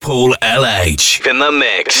Paul LH in the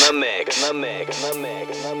mix.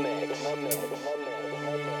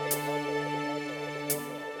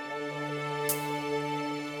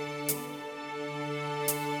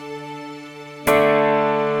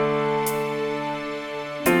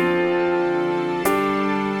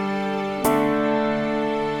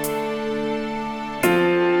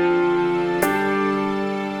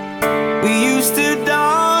 We used to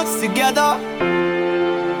dance together.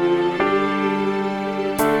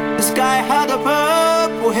 The sky had a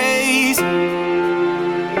purple haze.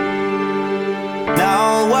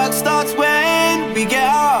 Now work starts when we get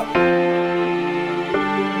up,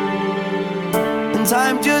 and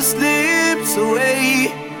time just slips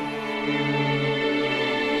away.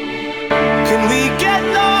 Can we get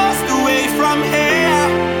lost away from here?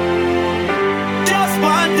 Just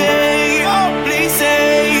one day, oh please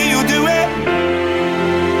say you'll do it.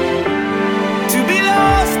 To be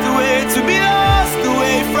lost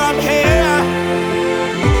away from here.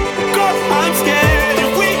 'Cause I'm scared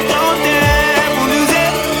if we don't dare, we'll lose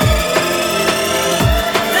it.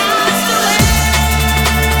 Lost away.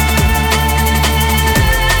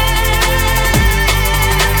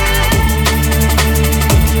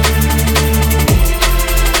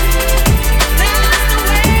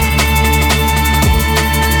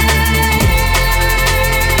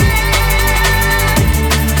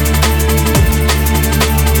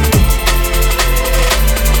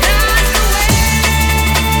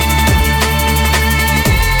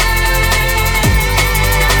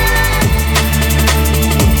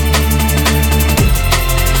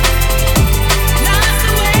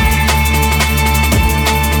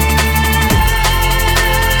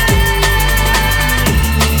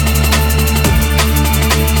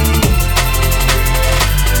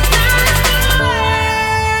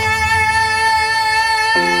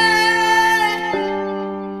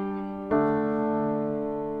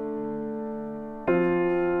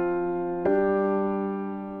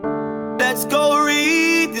 Let's go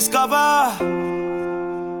rediscover.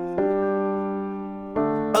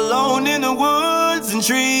 Alone in the woods and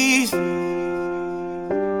trees.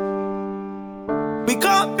 We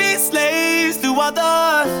can't be slaves to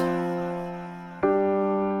others.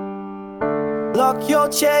 Lock your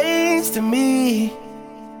chains to me.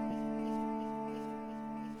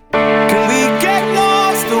 Can we get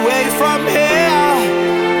lost away from here?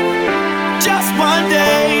 Just one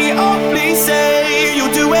day, oh please say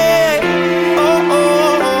you'll do it.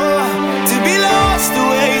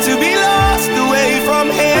 To be lost away from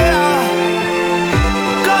here.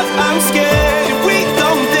 'Cause I'm scared if we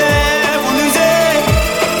don't dare, we'll lose it.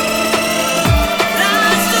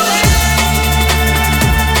 Lost away.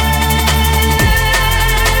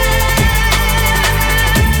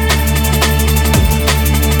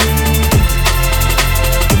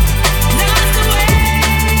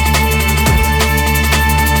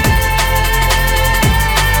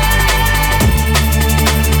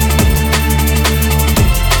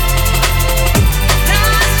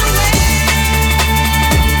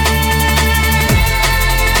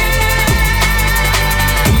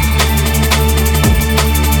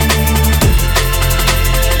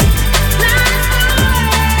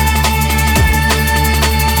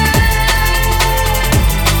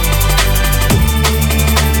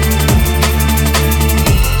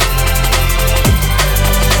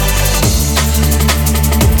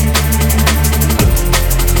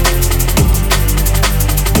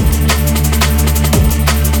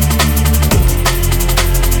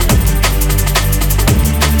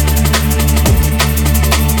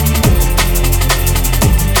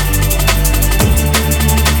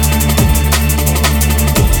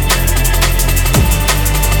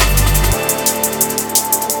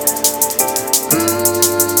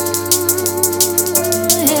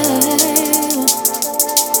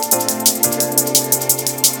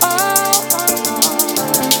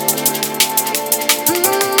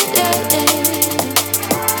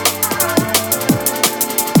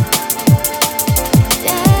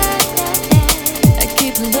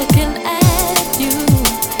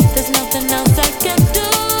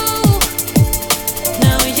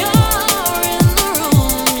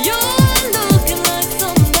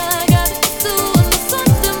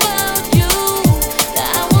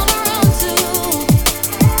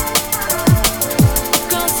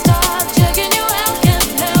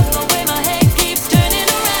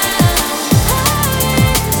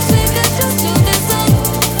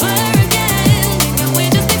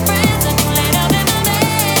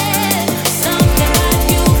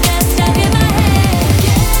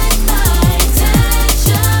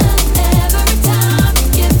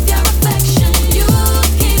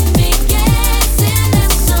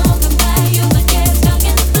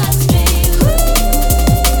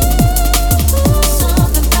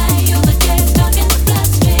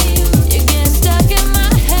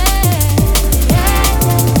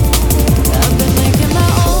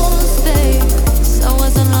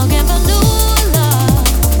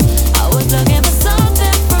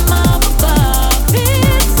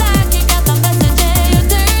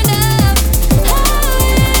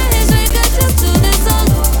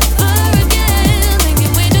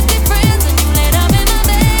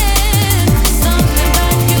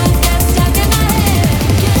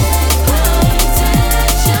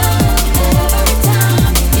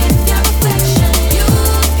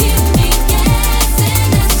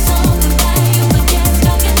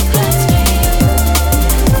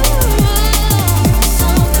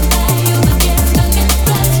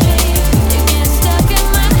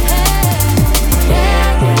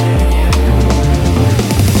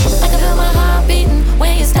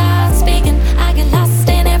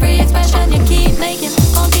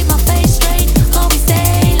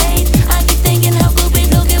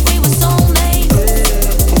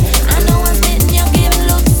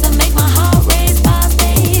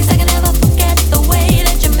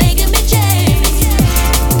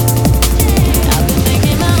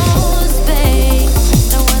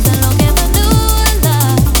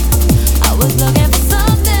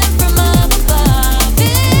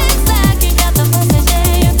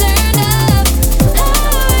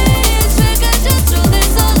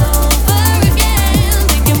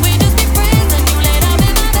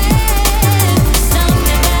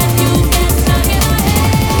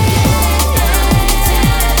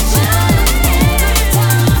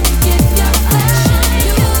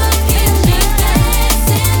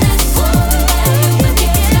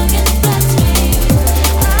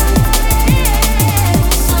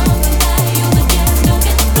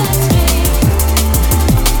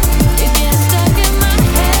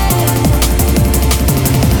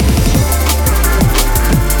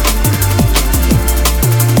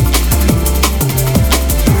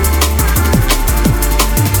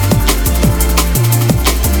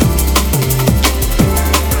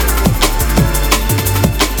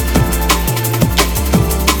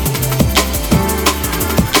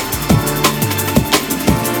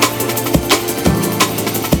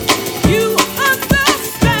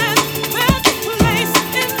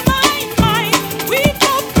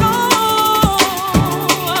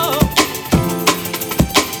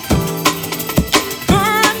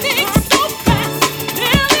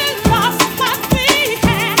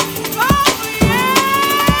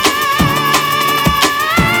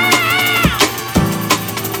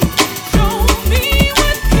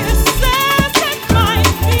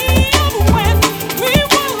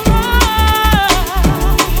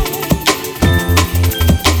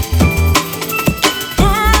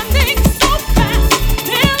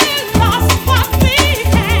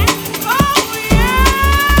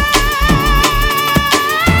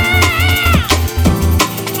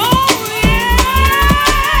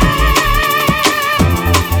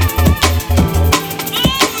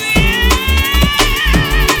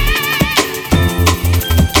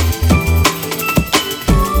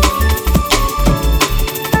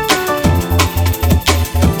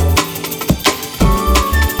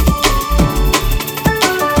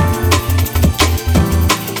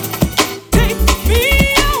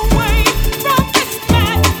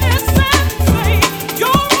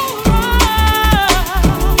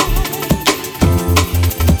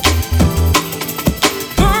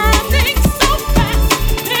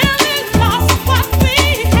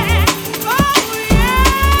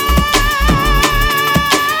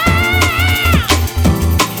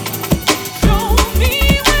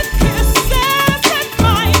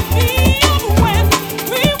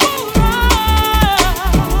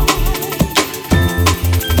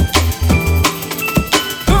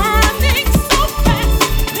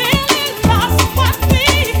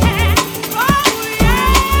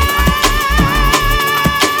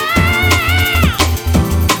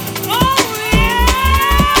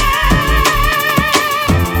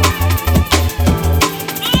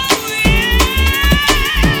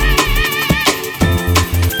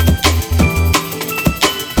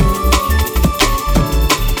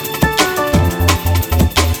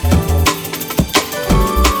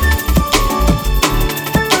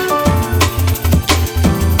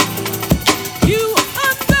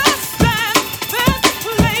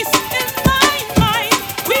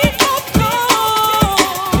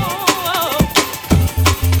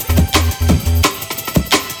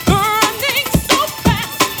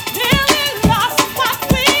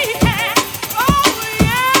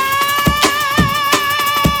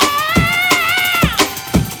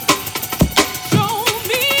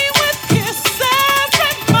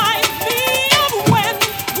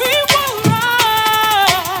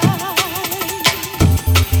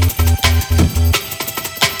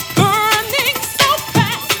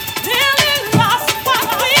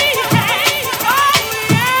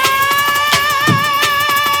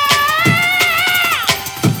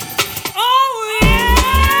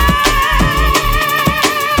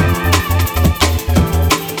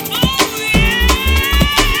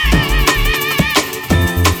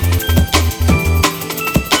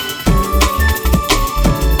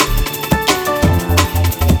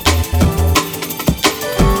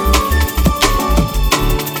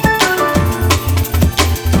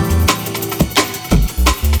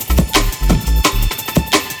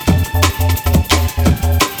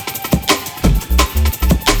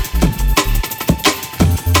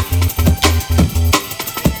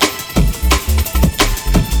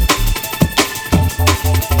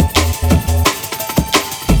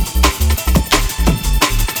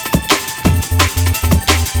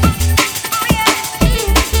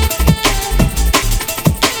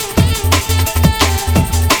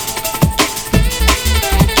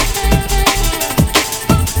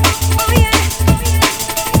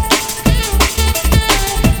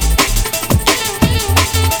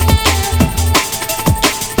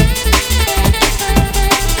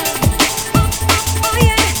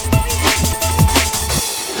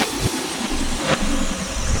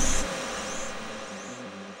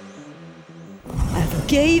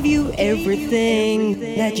 gave you everything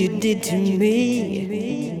that you did to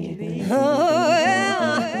me. Oh,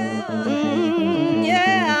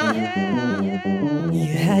 yeah. Yeah.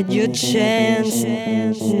 You had your chance,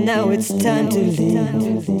 now it's time to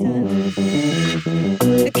leave.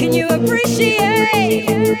 Can you appreciate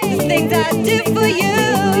the things I did for you?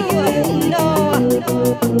 No,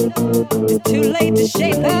 it's too late to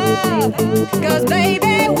shape up, 'cause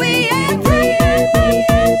baby, we are free.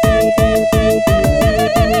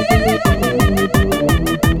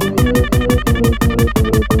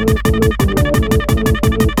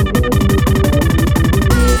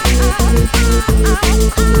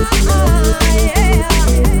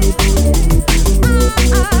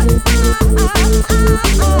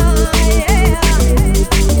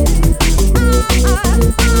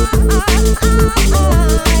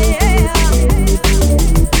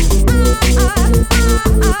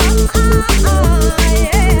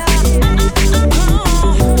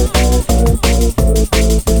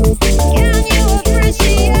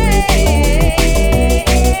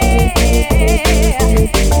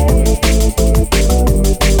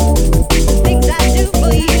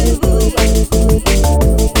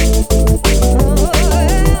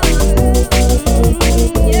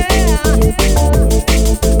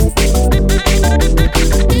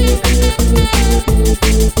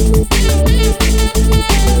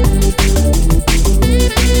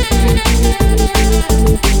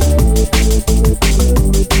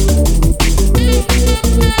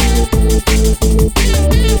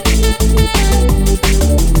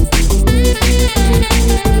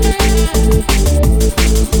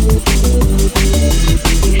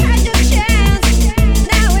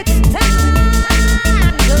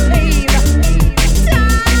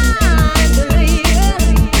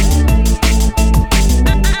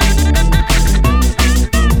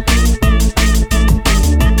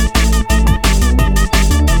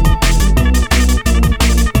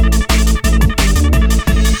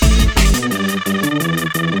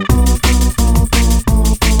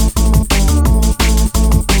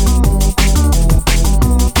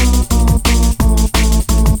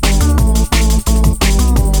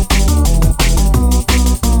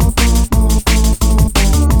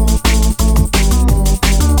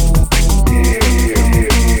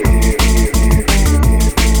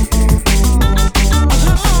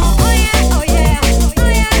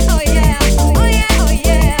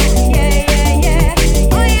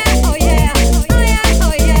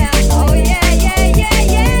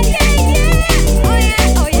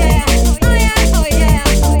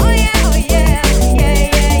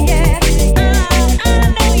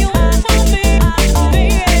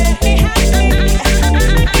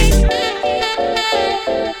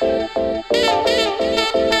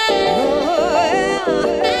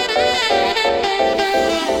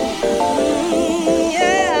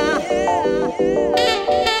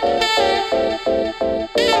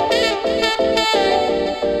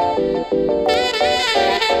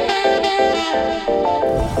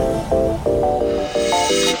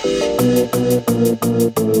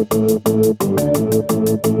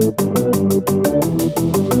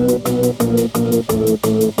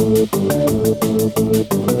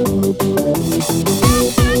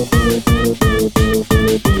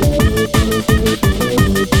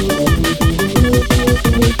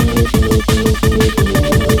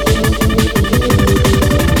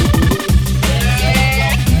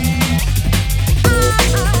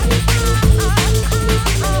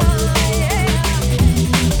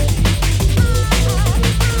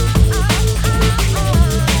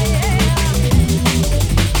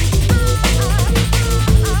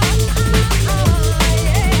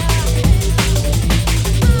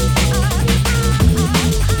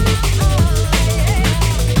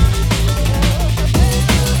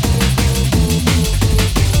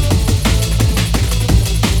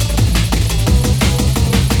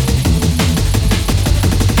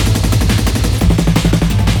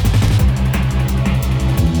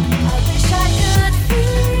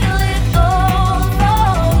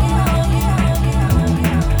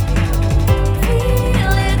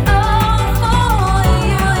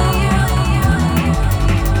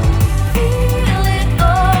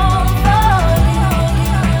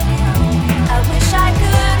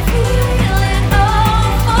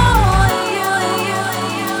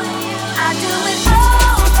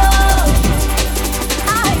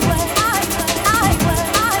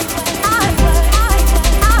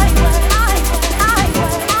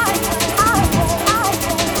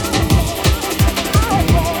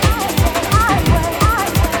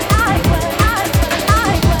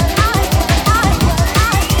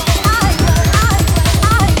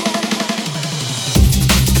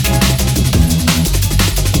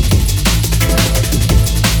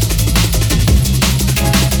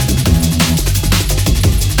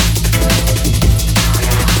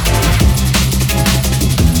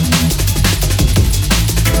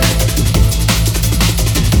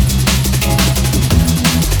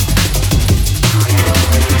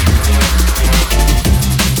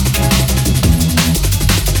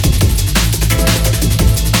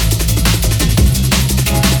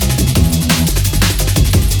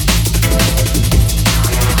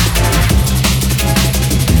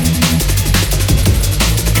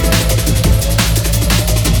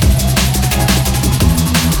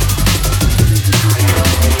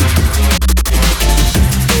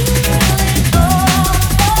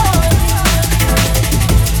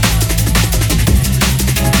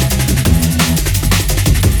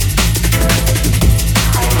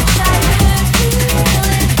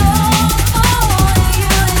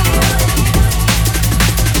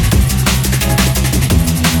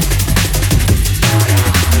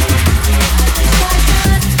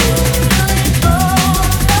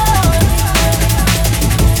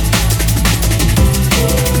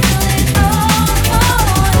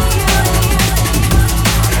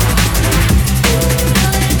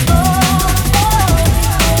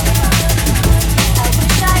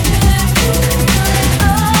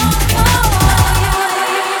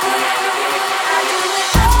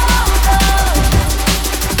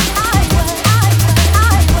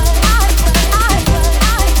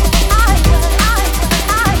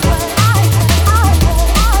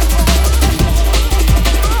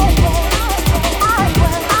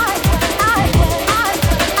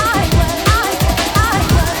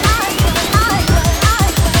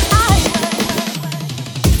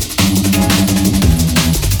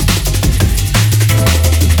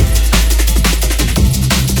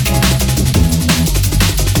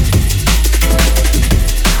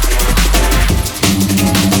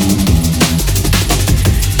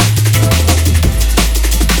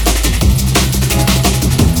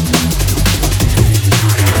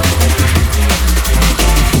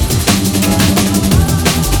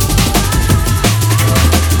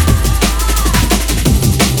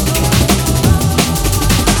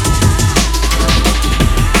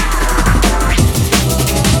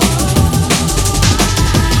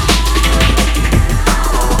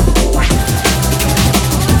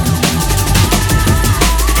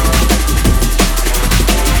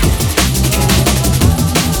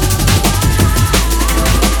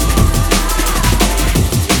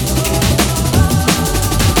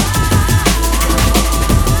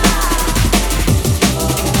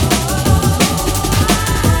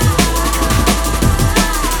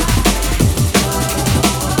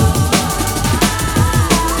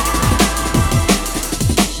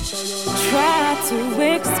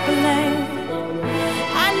 explain.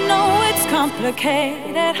 I know it's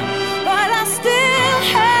complicated, but I still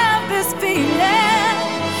have this feeling,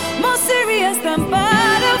 more serious than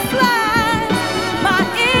butterflies. My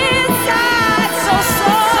inside so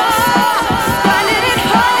sore, finding it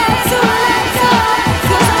hard to let go,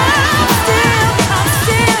 'cause I'm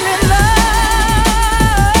still in love.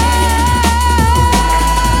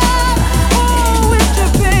 Oh, with you,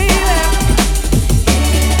 baby.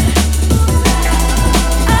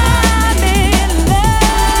 I'm in love.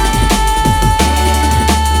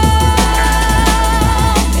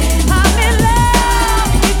 I'm in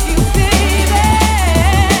love with you, baby.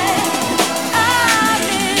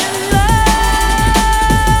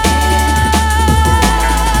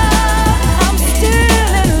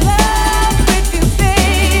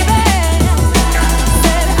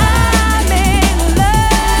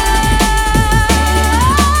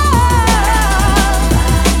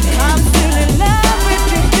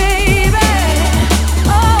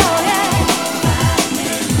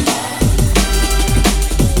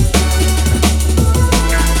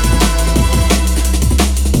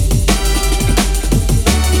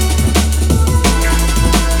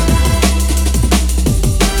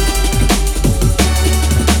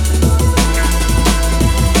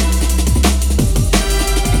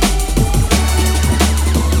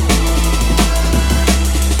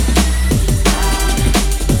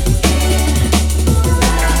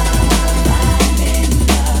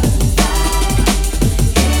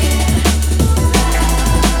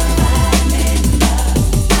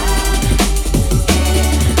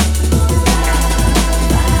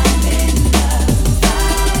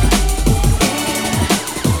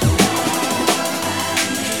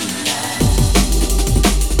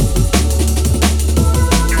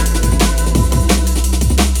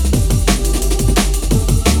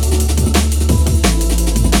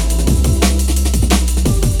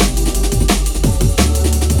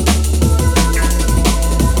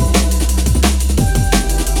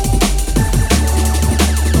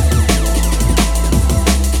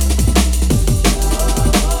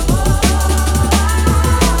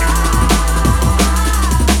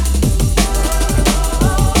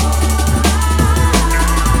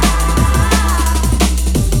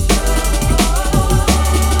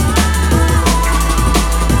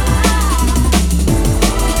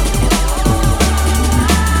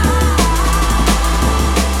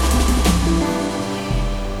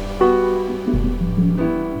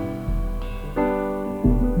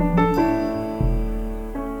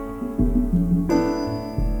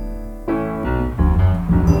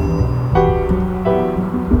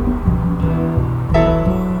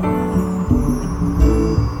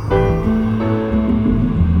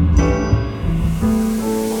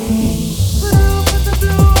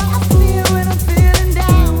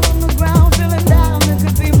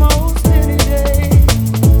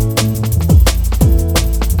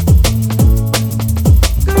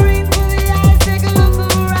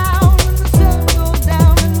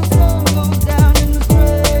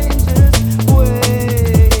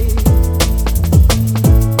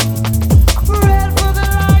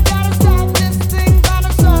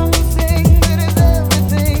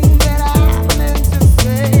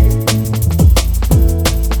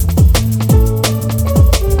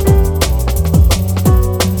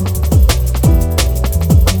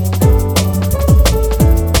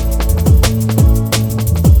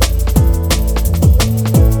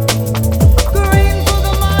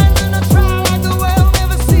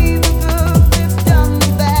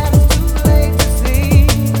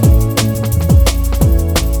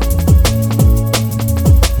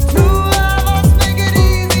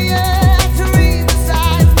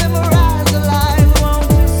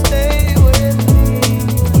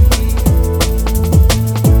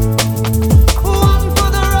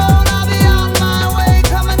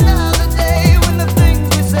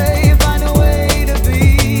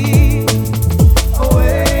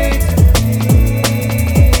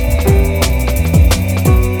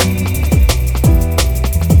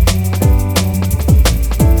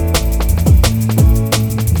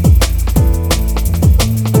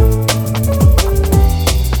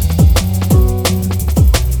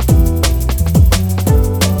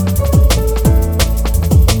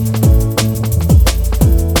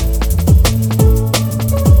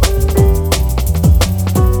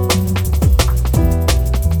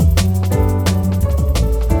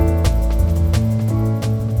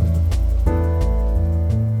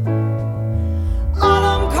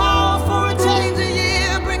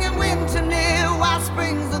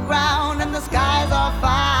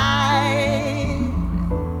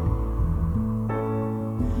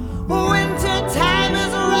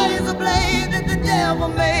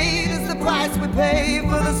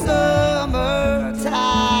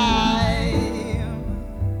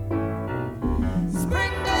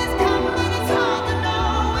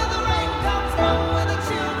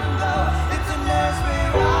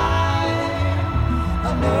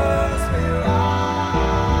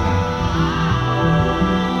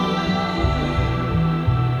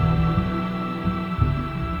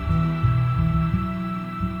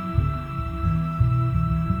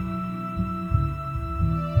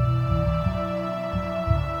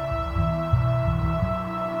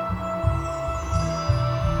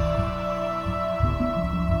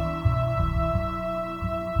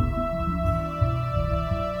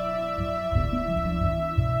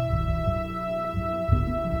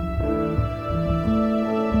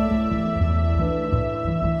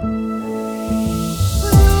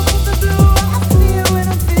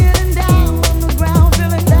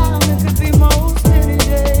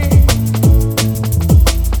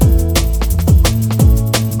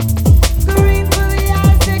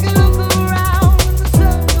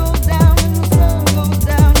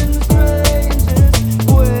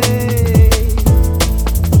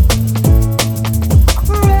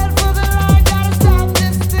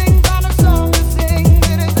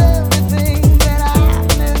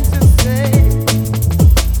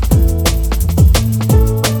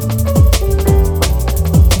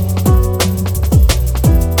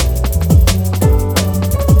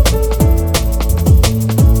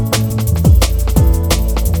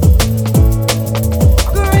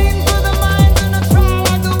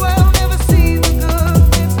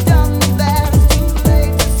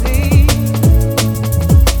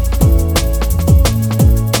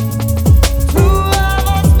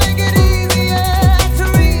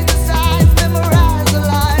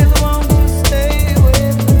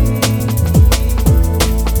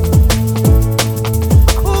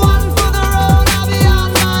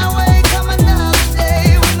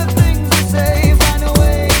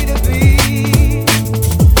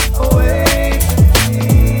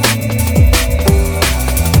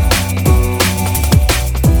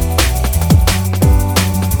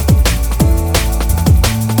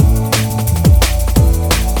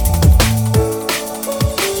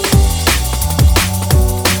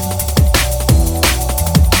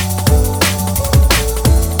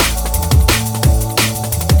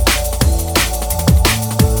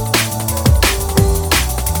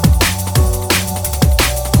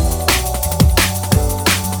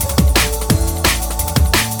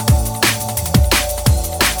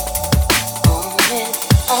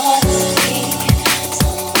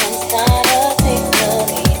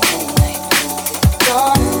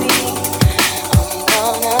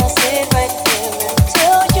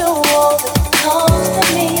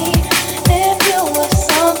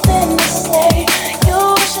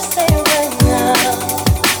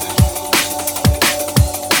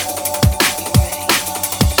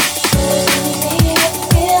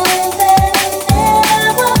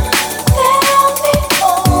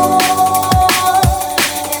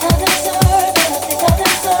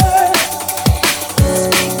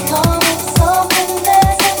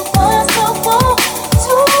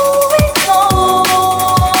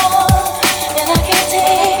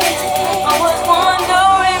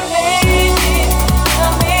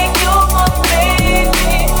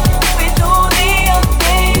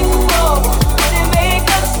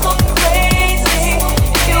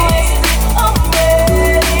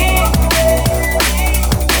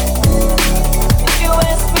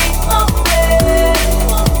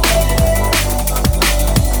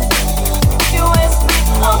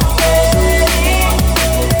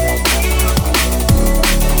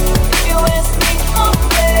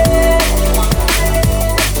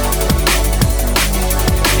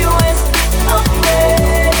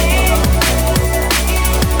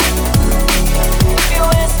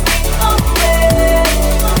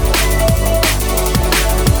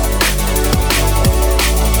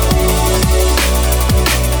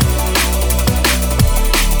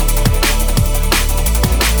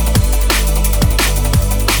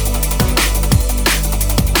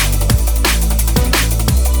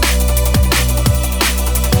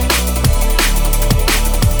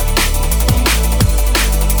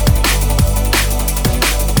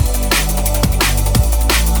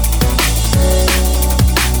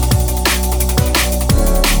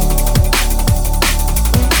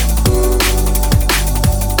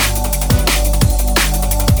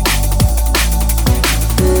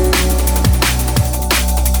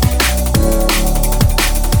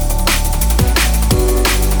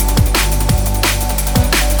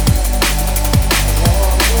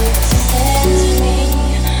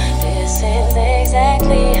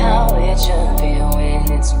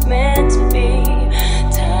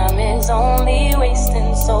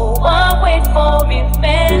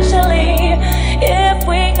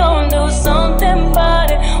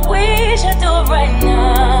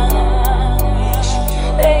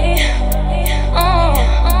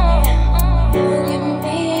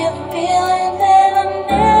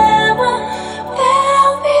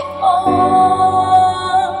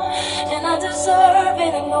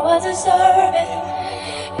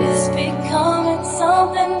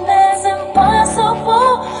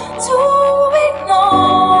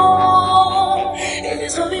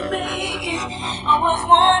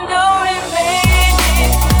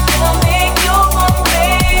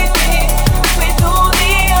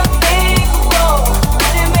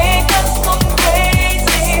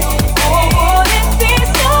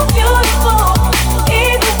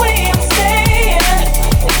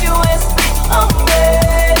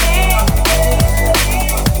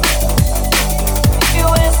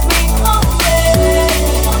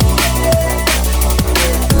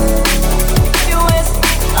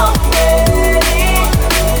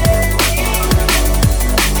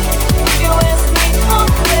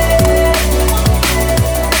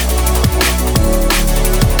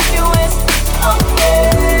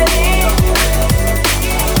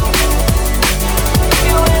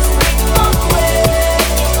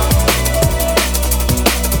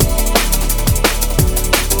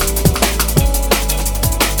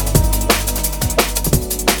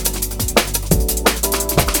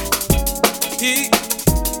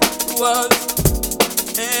 was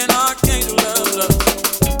an archangel of love.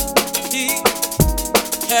 He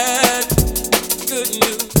had good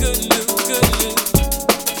news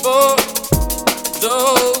for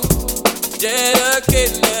those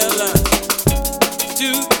dedicating their lives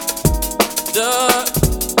to the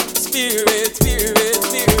Spirit.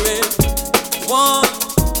 One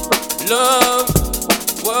love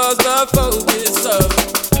was the focus of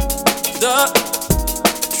the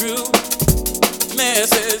true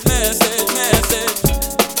message.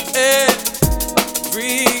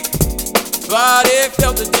 Everybody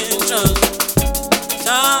felt the tension.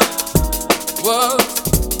 Time was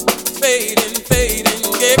fading.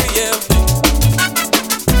 Gabriel played.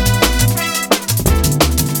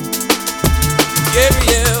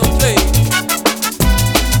 Gabriel played.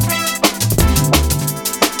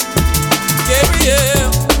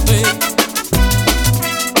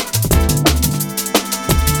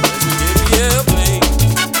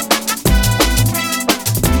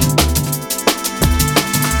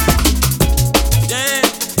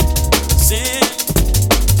 Dancing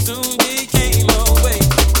soon became a way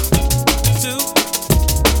to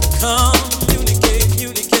communicate.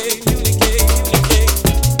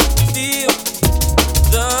 Feel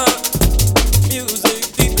the music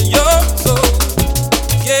deep in your soul.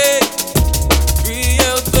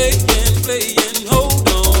 Gabriel playing. Hold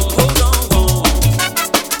on.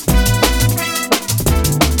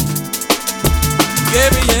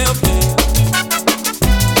 Gabriel playing.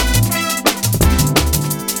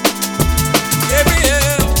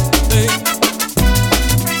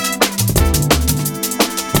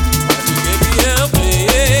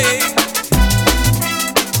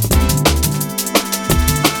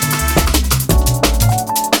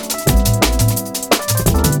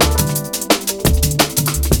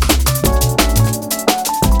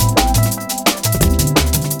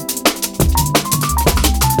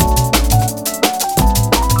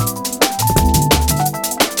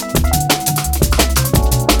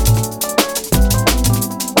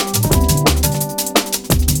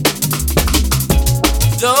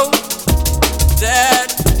 Those that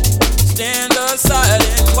stand aside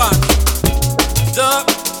and watch the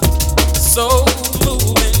soul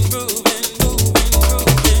moving.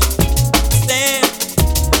 Stand,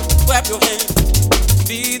 clap your hands,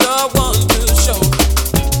 be the one to show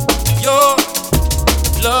your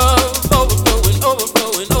love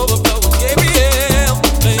overflowing. Gabriel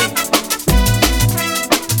played.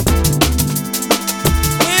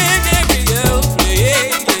 When Gabriel played.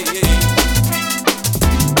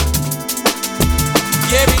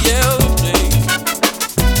 Gabriel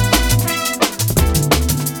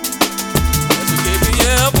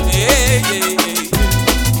played.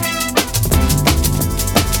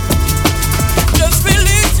 Just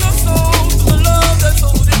release your soul to the love that's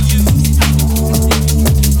holding you,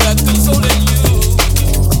 that's consoling you.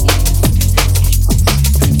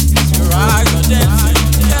 Your eyes are dancing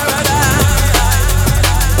in paradise.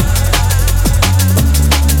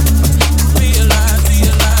 Realize.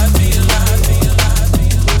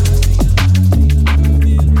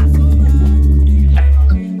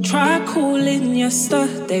 Try calling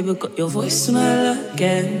yesterday, but got your voicemail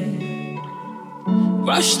again.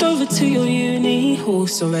 Rushed over to your uni hall,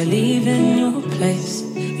 so I leave in your place.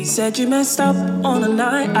 You said you messed up on a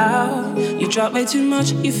night out. You drank way too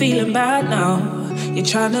much, you're feeling bad now. You're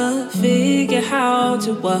trying to figure how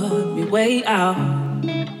to work your way out.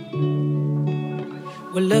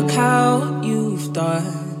 Well, look how you've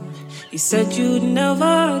done. You said you'd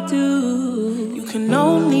never do. You can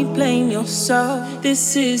only blame yourself.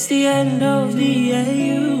 This is the end of the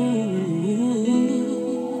AU.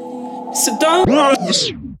 So don't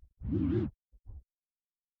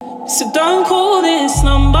call this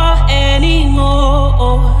number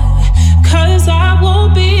anymore, 'cause I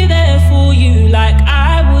won't be there for you like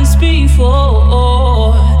I was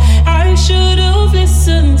before. I should have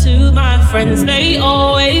listened to my friends, they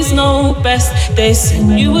always know best. They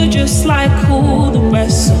said you were just like all the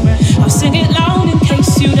rest, so I'll sing it loud in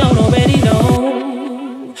case you don't already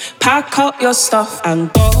know. Pack up your stuff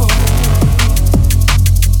and go.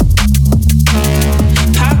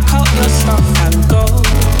 Pack up your stuff and go.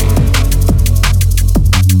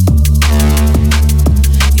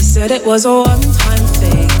 You said it was a one-time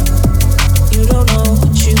thing. You don't know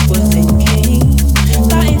what you were thinking,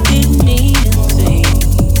 that it didn't mean anything.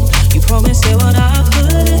 You promised it would happen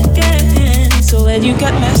again. So when you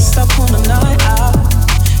get messed up on a night out,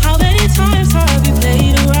 how many times have you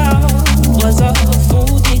played around? Was I a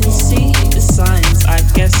fool, didn't see the signs? I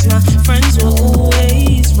guess my friends were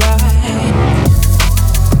always right.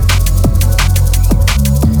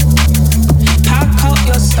 Pack up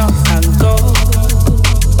your stuff and go.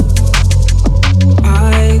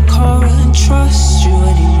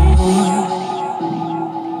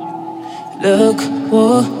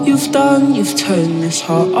 you've done, you've turned this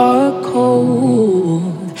heart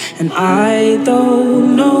cold. And I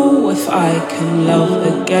don't know if I can love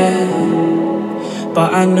again,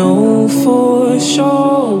 but I know for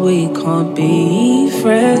sure we can't be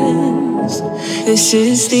friends. This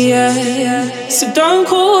is the end, so don't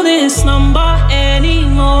call this number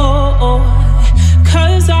anymore,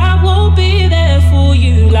 'cause I won't be there for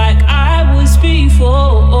you like I was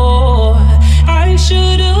before. I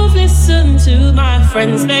should have listened to my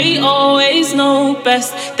friends, they always know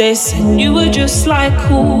best. They said you were just like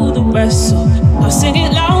all the rest, so I'll sing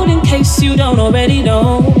it loud in case you don't already know.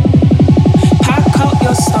 Pack up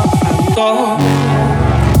your stuff and go.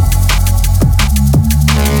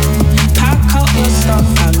 Pack up your stuff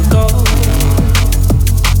and go.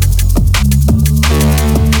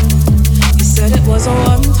 You said it was a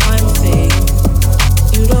one-time thing.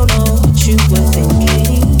 You don't know what you were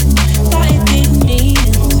thinking, but it didn't mean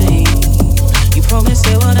anything. You promised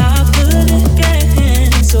it would happen again.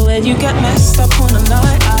 So when you get messed up on a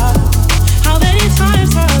night out, how many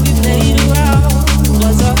times have you played around?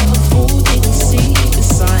 Was I a fool? Didn't see the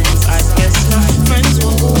signs. I guess my friends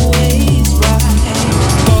were always right.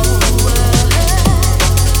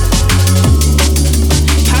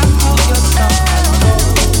 Pack up your stuff and go. Pack up your stuff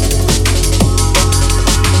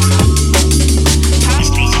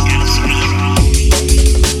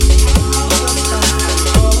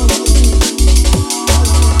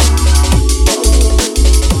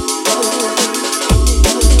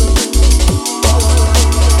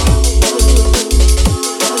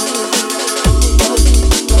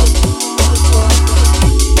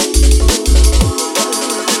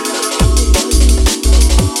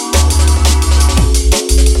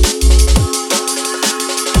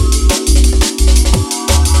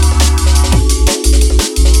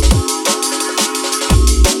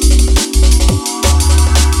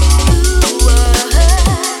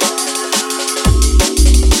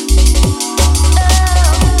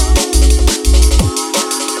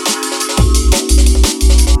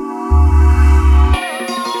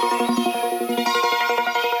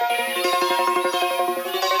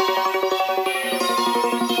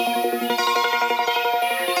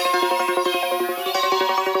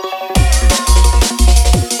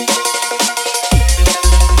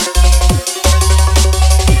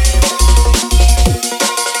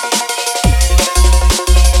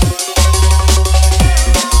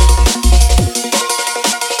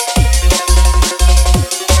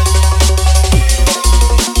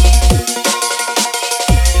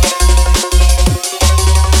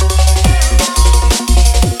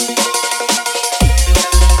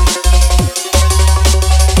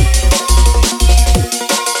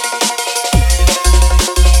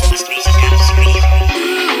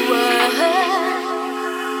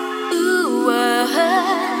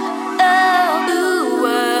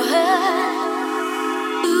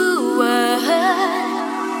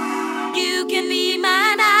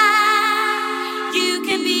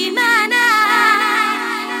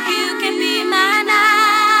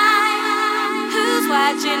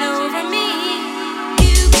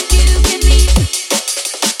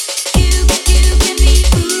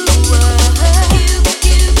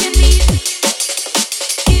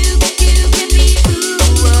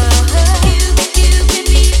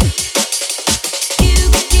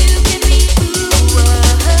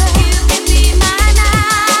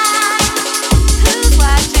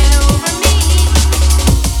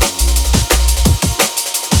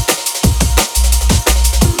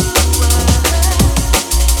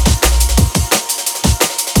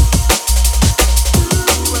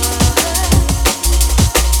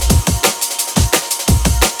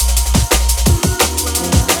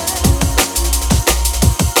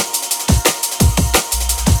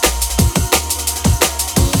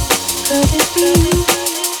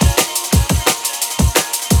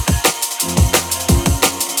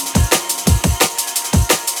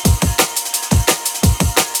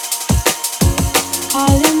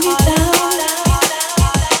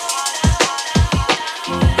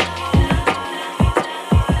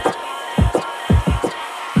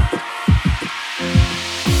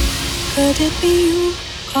Could it be you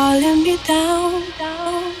calling me down?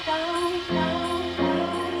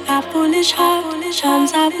 My foolish heart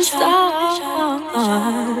turns out the stars.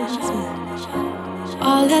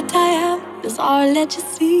 All that I am is all that you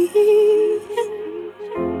see.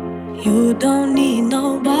 You don't need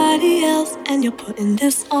nobody else, and you're putting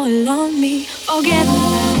this all on me. Forget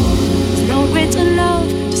that. There's no greater love.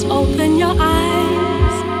 Just open your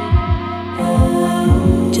eyes.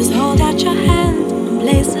 Just hold out your hand and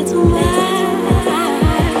place it to mine.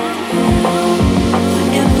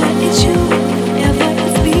 Whenever it's you, whenever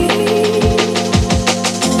it's me.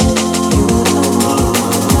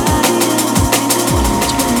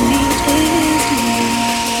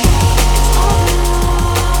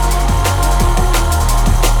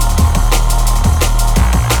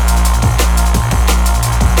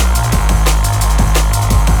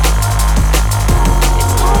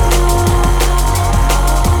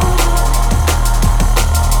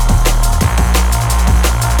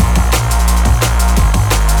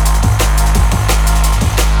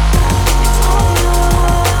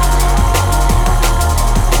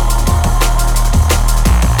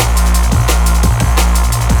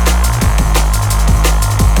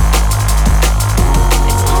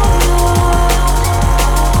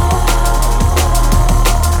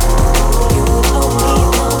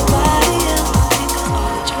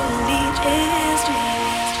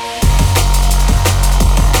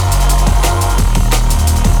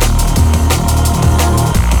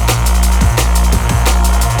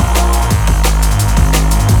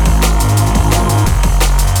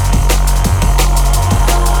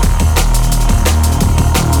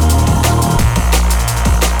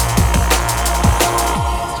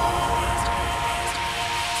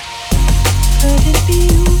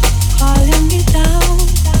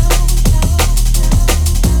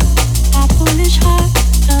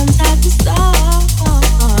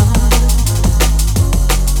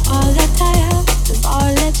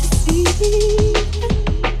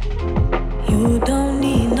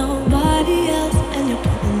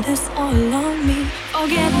 all on me.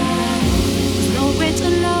 Forget there's no way to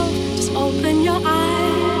love. Just open your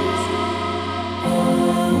eyes.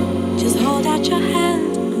 Just hold out your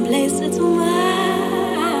hand and place it to mine.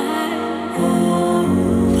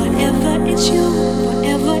 Forever it's you,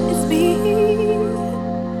 forever it's me.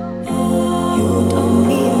 You don't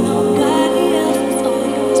need nobody else. It's all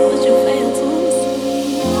yours, but you fail to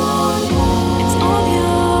see. It's all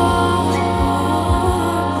yours.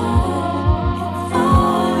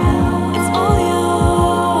 It's all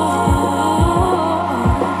yours.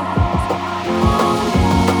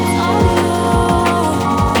 It's all yours.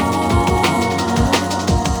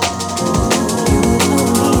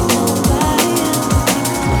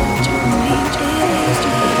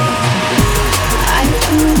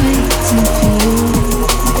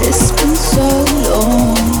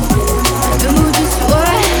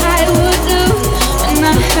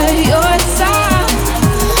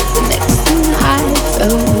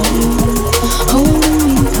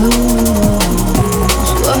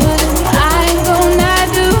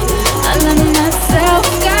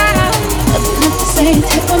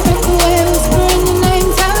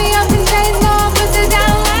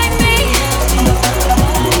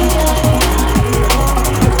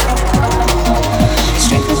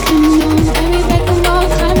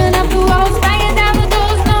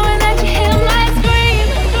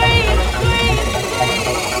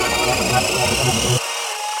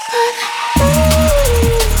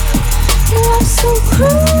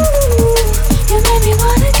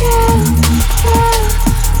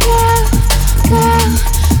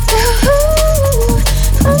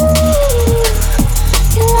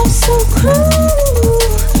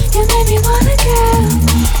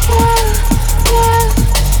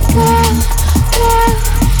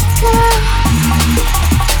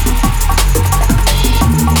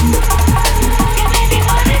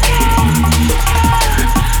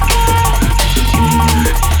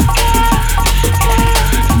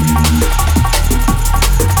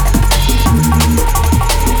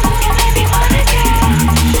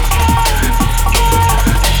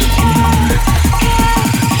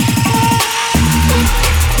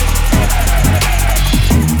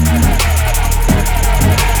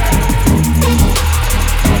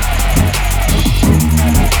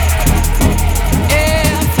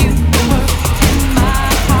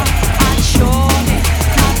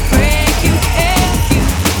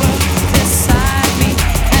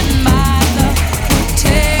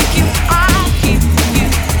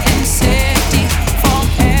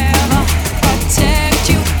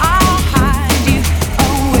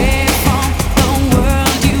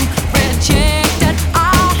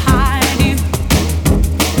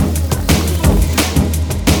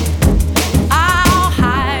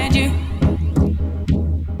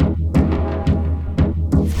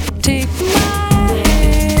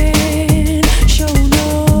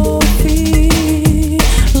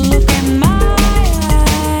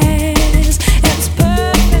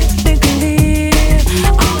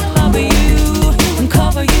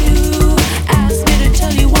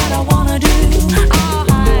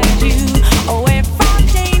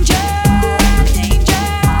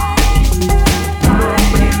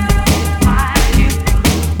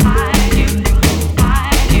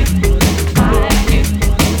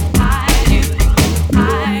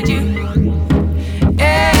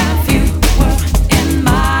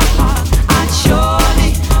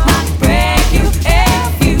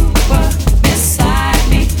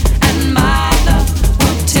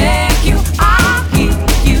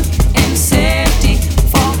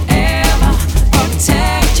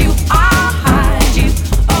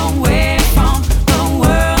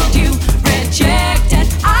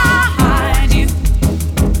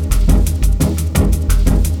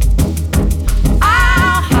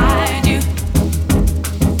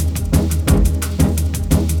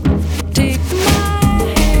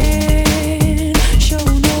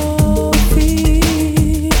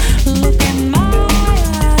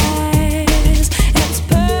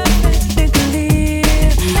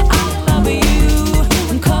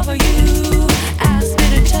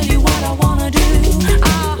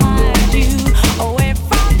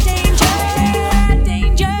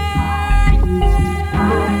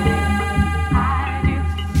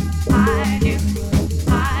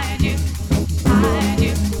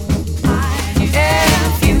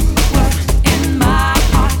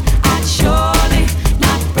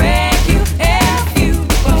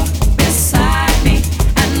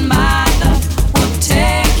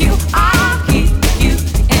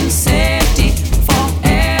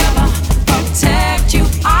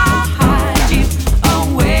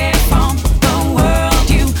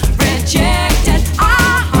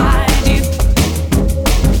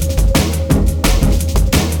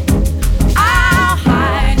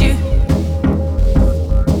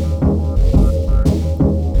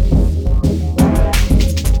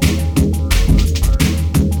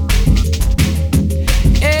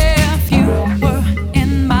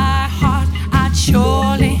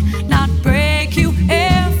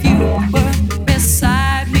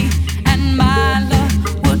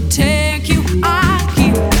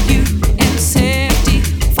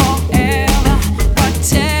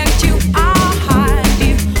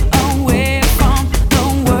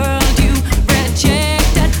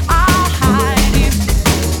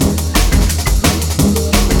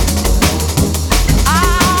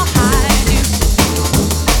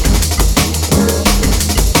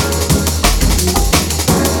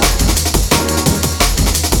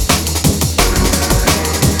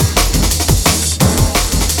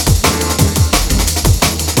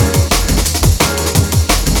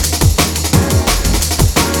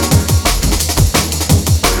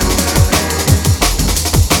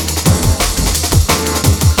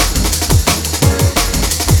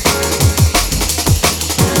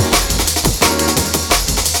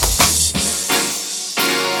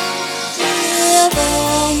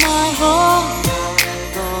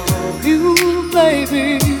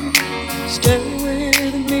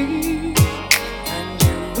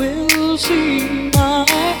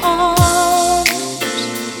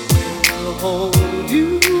 hold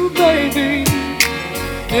you, baby,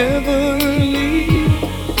 never leave,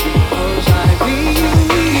 'cause I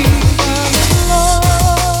believe I'm in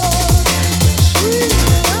love, sweet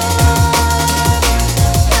love.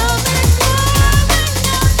 Tell me something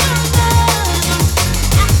else tonight.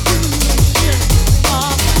 I feel no shit,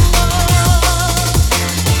 I'm in love,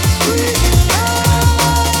 sweet love.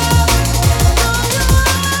 Don't you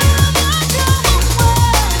ever come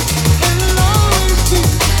away and always be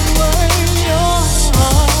where your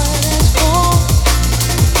heart is for.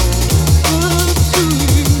 Good to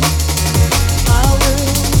you, I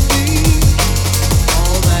will be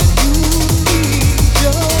all that you need.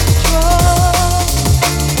 Just trust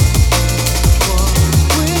what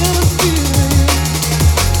we're feeling.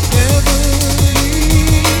 Never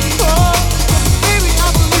leave. Oh, baby, I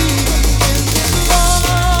believe in this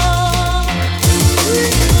love.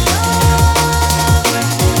 Sweet love.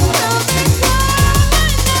 Tell me something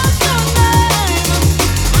else tonight.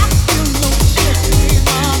 I feel no shame.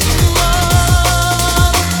 I'm in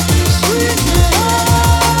love. Sweet love.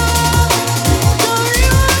 Don't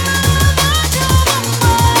you ever come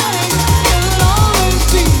away. It'll always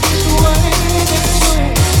be this way. This way.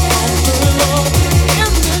 All the love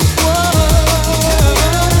in this world.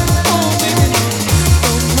 Oh, baby,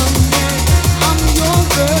 no, I'm your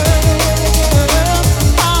girl.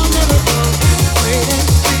 I'll never go. Wait and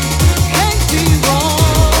see. Can't be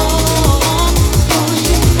wrong. 'Cause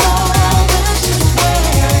you know this is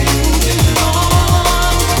where you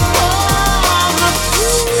belong. Oh, I'm a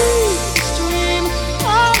sweet dream.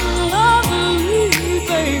 I'm lovely,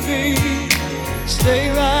 baby. Stay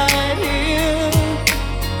right here.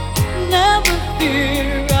 Never fear,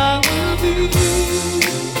 I will be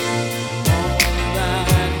all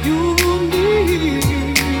that you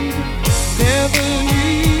need. Never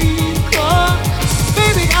leave, 'cause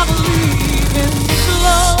baby, I believe in this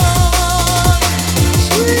love.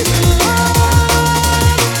 Sweet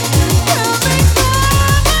love. Tell me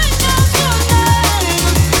something else tonight.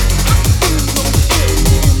 I feel no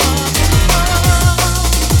shame, I'm in love.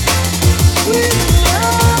 Sweet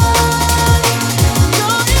love.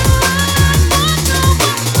 Don't you ever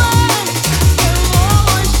come away. It'll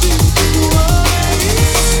always be this way.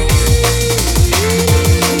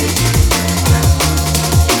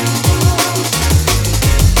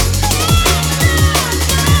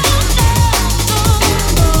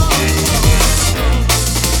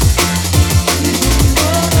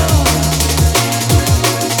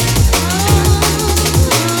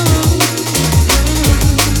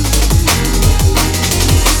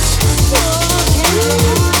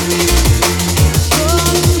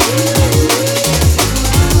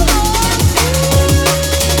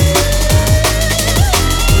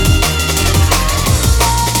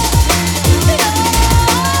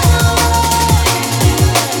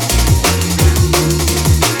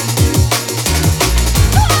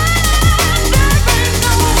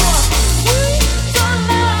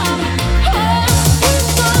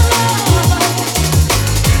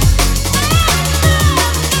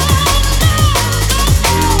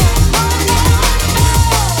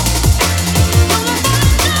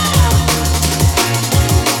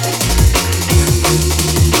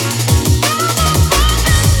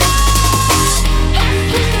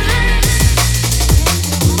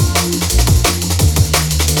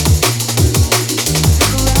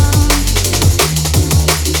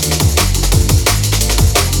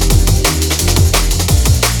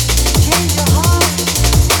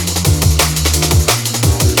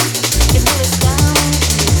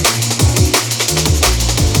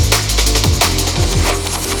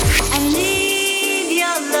 I need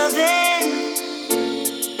your loving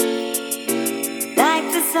like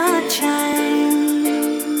the sunshine.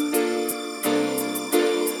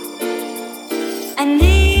 I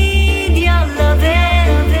need your loving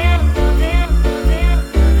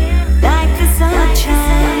like the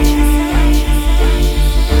sunshine.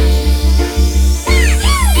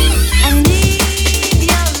 I need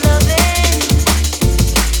your loving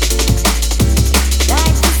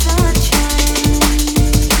like the sunshine.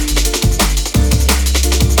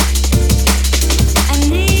 I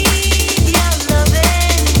need your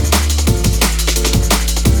loving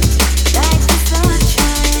like the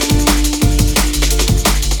sunshine.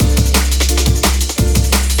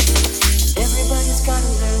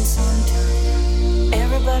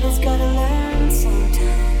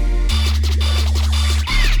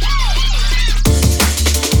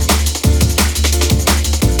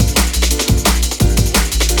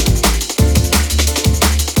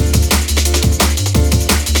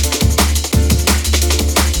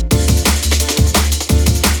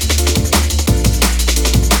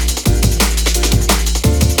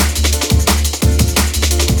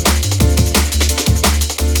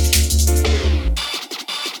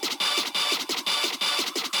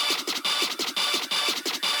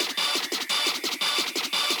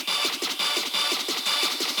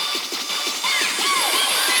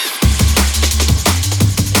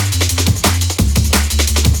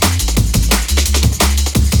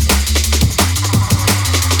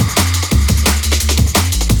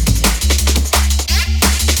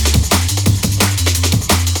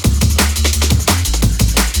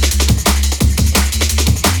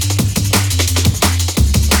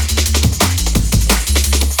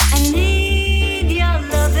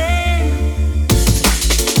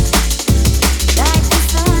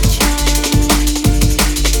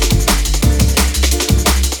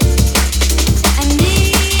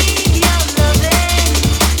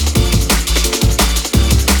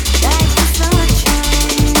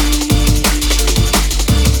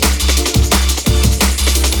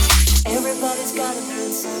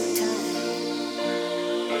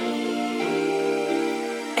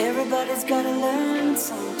 Everybody's gotta learn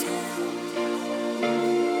sometime.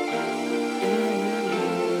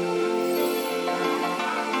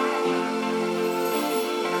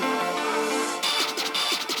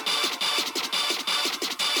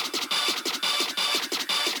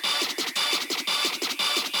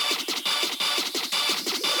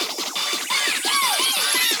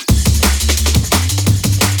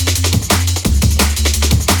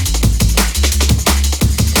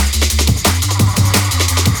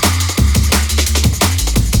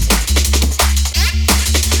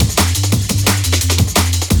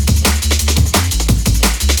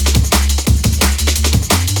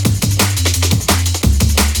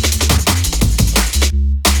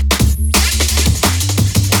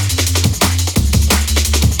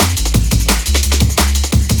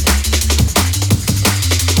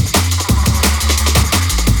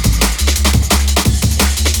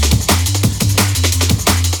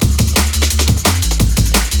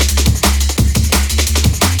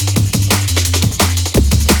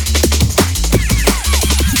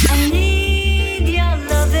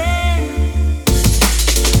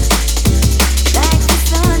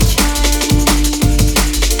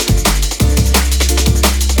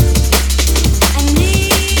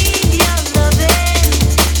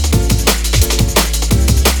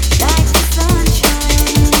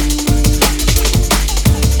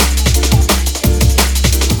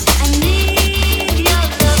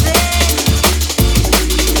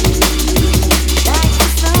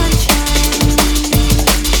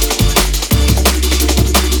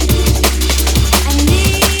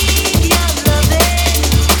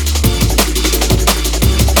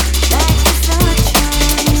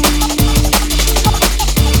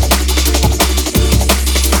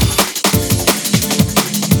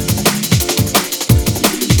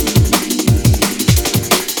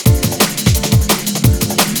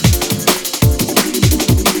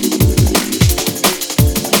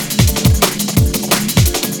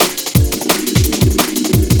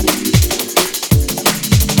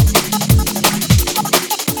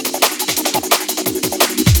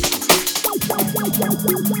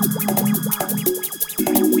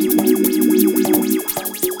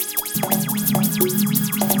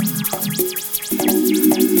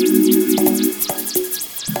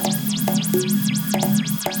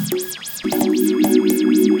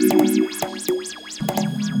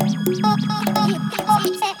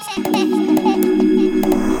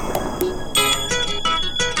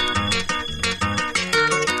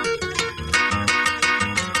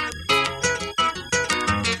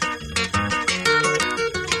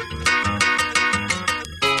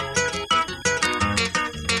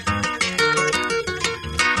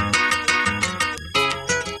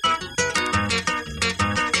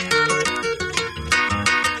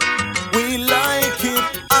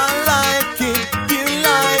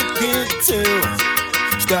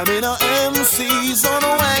 Stabbing our MCs on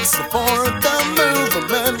wax for the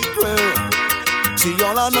movement crew. See,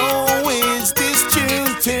 all I know is this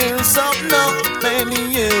tune tears up nothing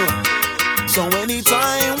you. So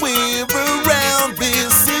anytime we're around,